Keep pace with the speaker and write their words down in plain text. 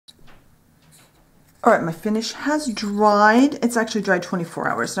All right, my finish has dried. It's actually dried 24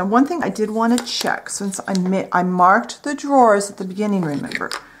 hours. Now, one thing I did want to check, since I marked the drawers at the beginning, remember.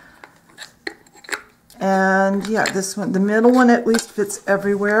 And yeah, this one, the middle one at least fits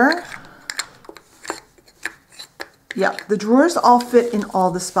everywhere. Yeah, the drawers all fit in all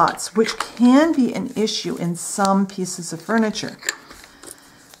the spots, which can be an issue in some pieces of furniture.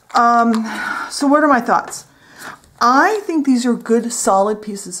 So what are my thoughts? I think these are good, solid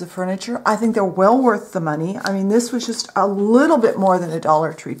pieces of furniture. I think they're well worth the money. I mean, this was just a little bit more than a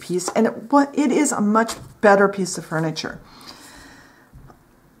Dollar Tree piece, and it is a much better piece of furniture.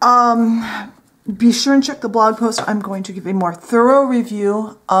 Be sure and check the blog post. I'm going to give a more thorough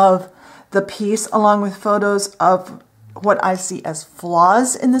review of the piece, along with photos of what I see as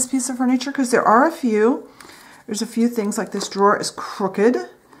flaws in this piece of furniture, because there are a few. There's a few things, like this drawer is crooked.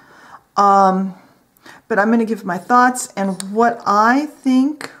 But I'm going to give my thoughts and what I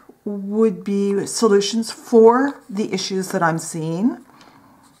think would be solutions for the issues that I'm seeing.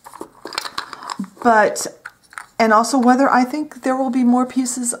 And also whether I think there will be more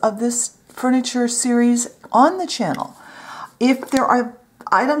pieces of this furniture series on the channel. If there are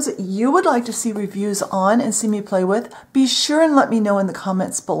items that you would like to see reviews on and see me play with, be sure and let me know in the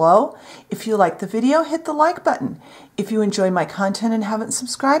comments below. If you like the video, hit the like button. If you enjoy my content and haven't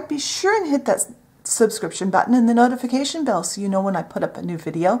subscribed, be sure and hit that subscription button and the notification bell so you know when I put up a new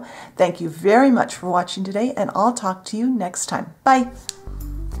video. Thank you very much for watching today, and I'll talk to you next time. Bye!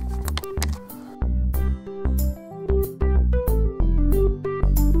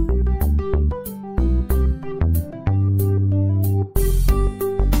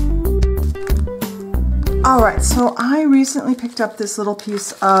 Alright, so I recently picked up this little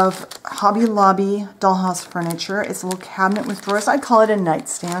piece of Hobby Lobby Dollhouse furniture. It's a little cabinet with drawers. I'd call it a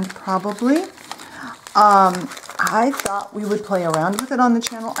nightstand, probably. I thought we would play around with it on the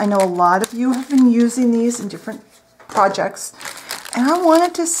channel. I know a lot of you have been using these in different projects, and I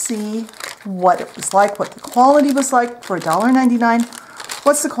wanted to see what it was like, what the quality was like for $1.99.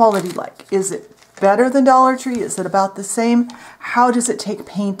 What's the quality like? Is it better than Dollar Tree? Is it about the same? How does it take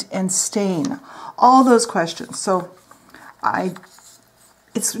paint and stain? All those questions. So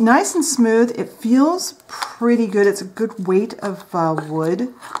it's nice and smooth. It feels pretty good. It's a good weight of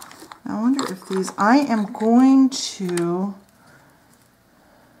wood. I wonder if these, I am going to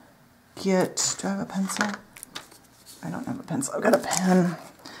get, do I have a pencil? I don't have a pencil. I've got a pen.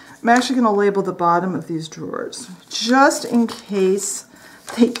 I'm actually going to label the bottom of these drawers, just in case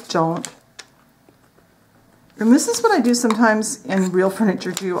they don't. And this is what I do sometimes in real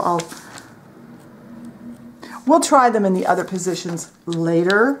furniture too. We'll try them in the other positions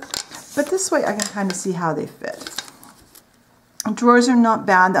later, but this way I can kind of see how they fit. Drawers are not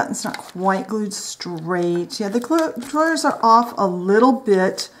bad. That's not quite glued straight. Yeah, the drawers are off a little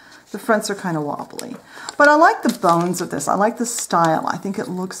bit. The fronts are kind of wobbly. But I like the bones of this. I like the style. I think it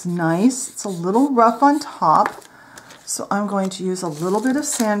looks nice. It's a little rough on top, so I'm going to use a little bit of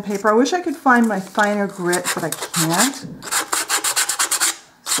sandpaper. I wish I could find my finer grit, but I can't.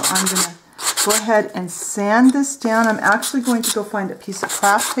 So I'm going to go ahead and sand this down. I'm actually going to go find a piece of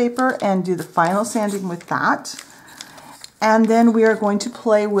craft paper and do the final sanding with that. And then we are going to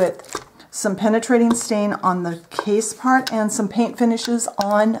play with some penetrating stain on the case part and some paint finishes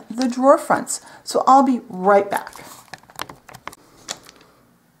on the drawer fronts. So I'll be right back.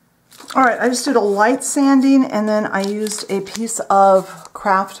 All right, I just did a light sanding, and then I used a piece of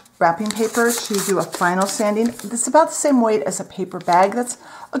craft wrapping paper to do a final sanding. It's about the same weight as a paper bag. That's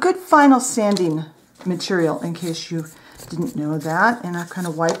a good final sanding material, in case you didn't know that. And I've kind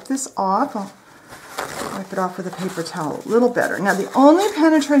of wiped this off. I'll wipe it off with a paper towel a little better. Now, the only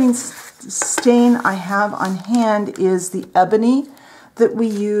penetrating stain I have on hand is the ebony that we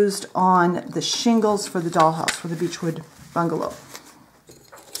used on the shingles for the dollhouse, for the Beechwood bungalow.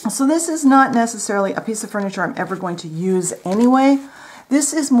 So this is not necessarily a piece of furniture I'm ever going to use anyway.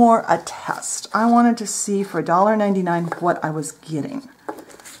 This is more a test. I wanted to see for $1.99 what I was getting.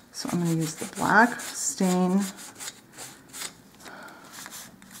 So I'm going to use the black stain,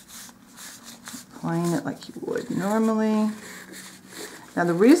 applying it like you would normally. Now,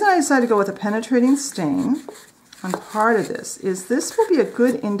 the reason I decided to go with a penetrating stain on part of this is this will be a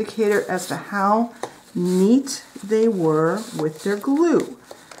good indicator as to how neat they were with their glue,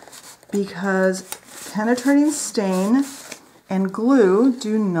 because penetrating stain and glue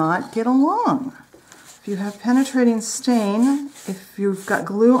do not get along. If you have penetrating stain, if you've got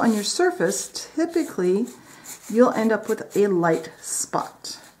glue on your surface, typically you'll end up with a light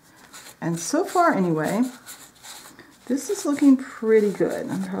spot. And so far anyway, this is looking pretty good.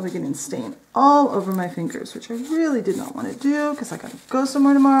 I'm probably getting stain all over my fingers, which I really did not want to do because I got to go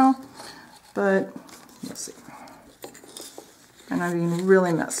somewhere tomorrow. But You'll see. And I'm being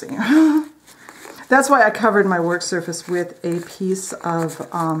really messy. That's why I covered my work surface with a piece of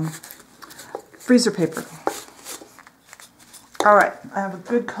freezer paper. All right, I have a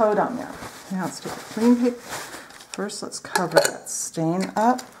good coat on there. Now let's take a clean paper. First, let's cover that stain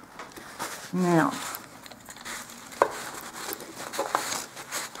up. Now,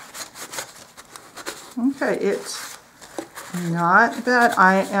 okay, it's not bad.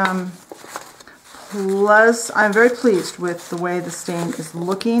 I'm very pleased with the way the stain is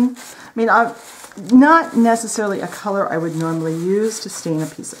looking. I mean, not necessarily a color I would normally use to stain a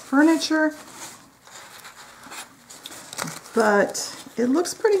piece of furniture, but it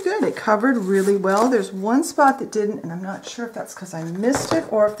looks pretty good. It covered really well. There's one spot that didn't, and I'm not sure if that's because I missed it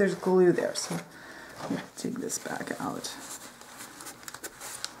or if there's glue there. So let me dig this back out.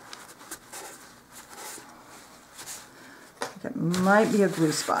 It might be a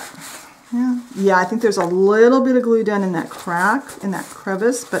glue spot. Yeah, I think there's a little bit of glue done in that crack, in that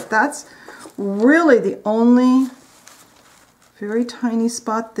crevice, but that's really the only very tiny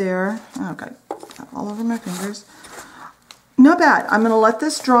spot there. Oh, got all over my fingers. Not bad. I'm going to let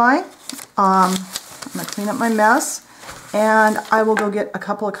this dry. I'm going to clean up my mess, and I will go get a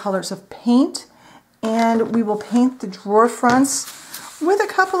couple of colors of paint, and we will paint the drawer fronts with a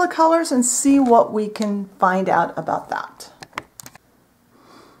couple of colors and see what we can find out about that.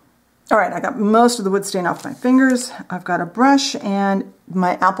 All right, I got most of the wood stain off my fingers. I've got a brush and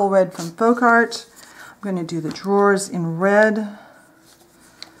my apple red from Folk Art. I'm going to do the drawers in red.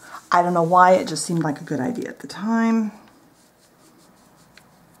 I don't know why, it just seemed like a good idea at the time.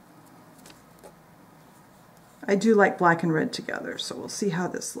 I do like black and red together, so we'll see how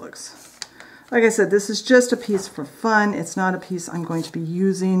this looks. Like I said, this is just a piece for fun. It's not a piece I'm going to be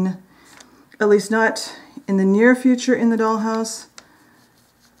using, at least not in the near future in the dollhouse.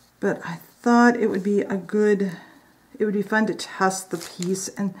 But I thought it would be fun to test the piece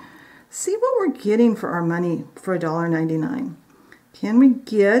and see what we're getting for our money for $1.99. Can we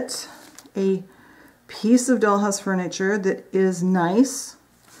get a piece of dollhouse furniture that is nice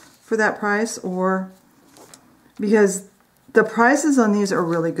for that price? Or, because the prices on these are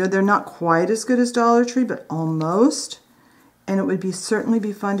really good. They're not quite as good as Dollar Tree, but almost. And it would certainly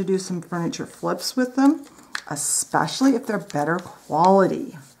be fun to do some furniture flips with them, especially if they're better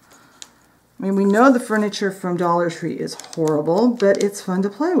quality. I mean, we know the furniture from Dollar Tree is horrible, but it's fun to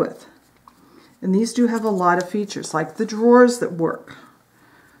play with. And these do have a lot of features, like the drawers that work.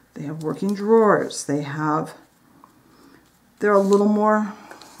 They have working drawers. They're a little more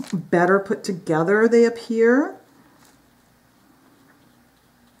better put together, they appear.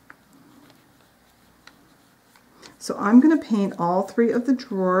 So I'm going to paint all three of the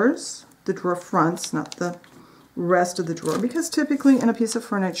drawers, the drawer fronts, not the rest of the drawer, because typically in a piece of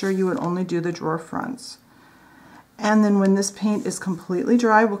furniture you would only do the drawer fronts. And then when this paint is completely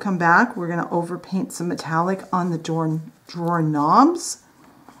dry, we'll come back. We're going to overpaint some metallic on the drawer knobs.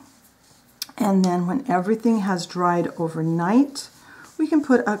 And then when everything has dried overnight, we can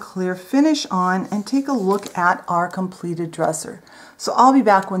put a clear finish on and take a look at our completed dresser. So I'll be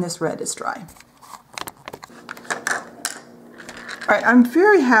back when this red is dry. All right, I'm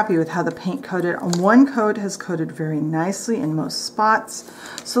very happy with how the paint coated. One coat has coated very nicely in most spots.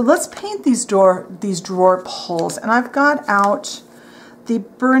 So let's paint these drawer pulls. And I've got out the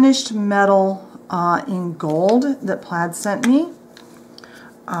burnished metal in gold that Plaid sent me.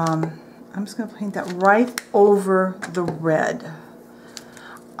 I'm just going to paint that right over the red.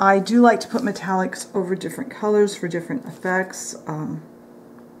 I do like to put metallics over different colors for different effects.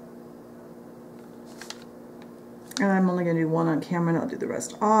 And I'm only going to do one on camera and I'll do the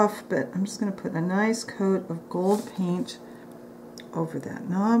rest off, but I'm just going to put a nice coat of gold paint over that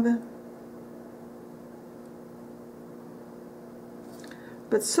knob.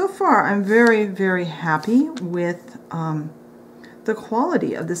 But so far I'm very, very happy with the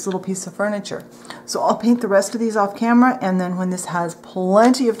quality of this little piece of furniture. So I'll paint the rest of these off camera, and then when this has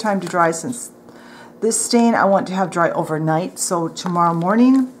plenty of time to dry, since this stain I want to have dry overnight, so tomorrow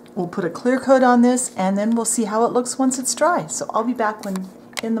morning we'll put a clear coat on this, and then we'll see how it looks once it's dry. So I'll be back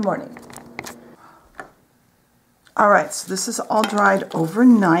in the morning. All right, so this is all dried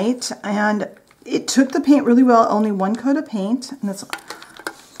overnight, and it took the paint really well, only one coat of paint. And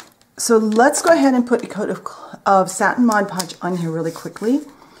so let's go ahead and put a coat of satin Mod Podge on here really quickly.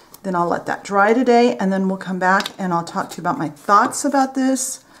 Then I'll let that dry today, and then we'll come back and I'll talk to you about my thoughts about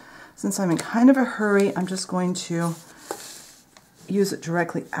this. Since I'm in kind of a hurry, I'm just going to use it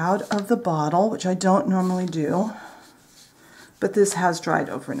directly out of the bottle, which I don't normally do, but this has dried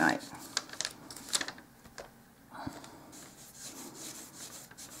overnight.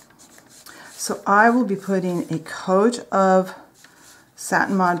 So I will be putting a coat of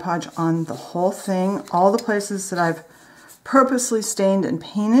satin Mod Podge on the whole thing, all the places that I've purposely stained and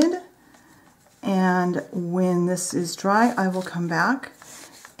painted. And when this is dry, I will come back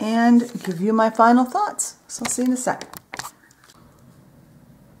and give you my final thoughts. So I'll see you in a sec.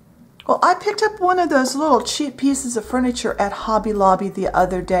 Well, I picked up one of those little cheap pieces of furniture at Hobby Lobby the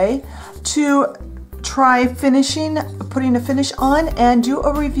other day to try finishing, putting a finish on and do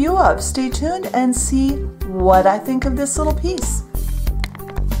a review of. Stay tuned and see what I think of this little piece.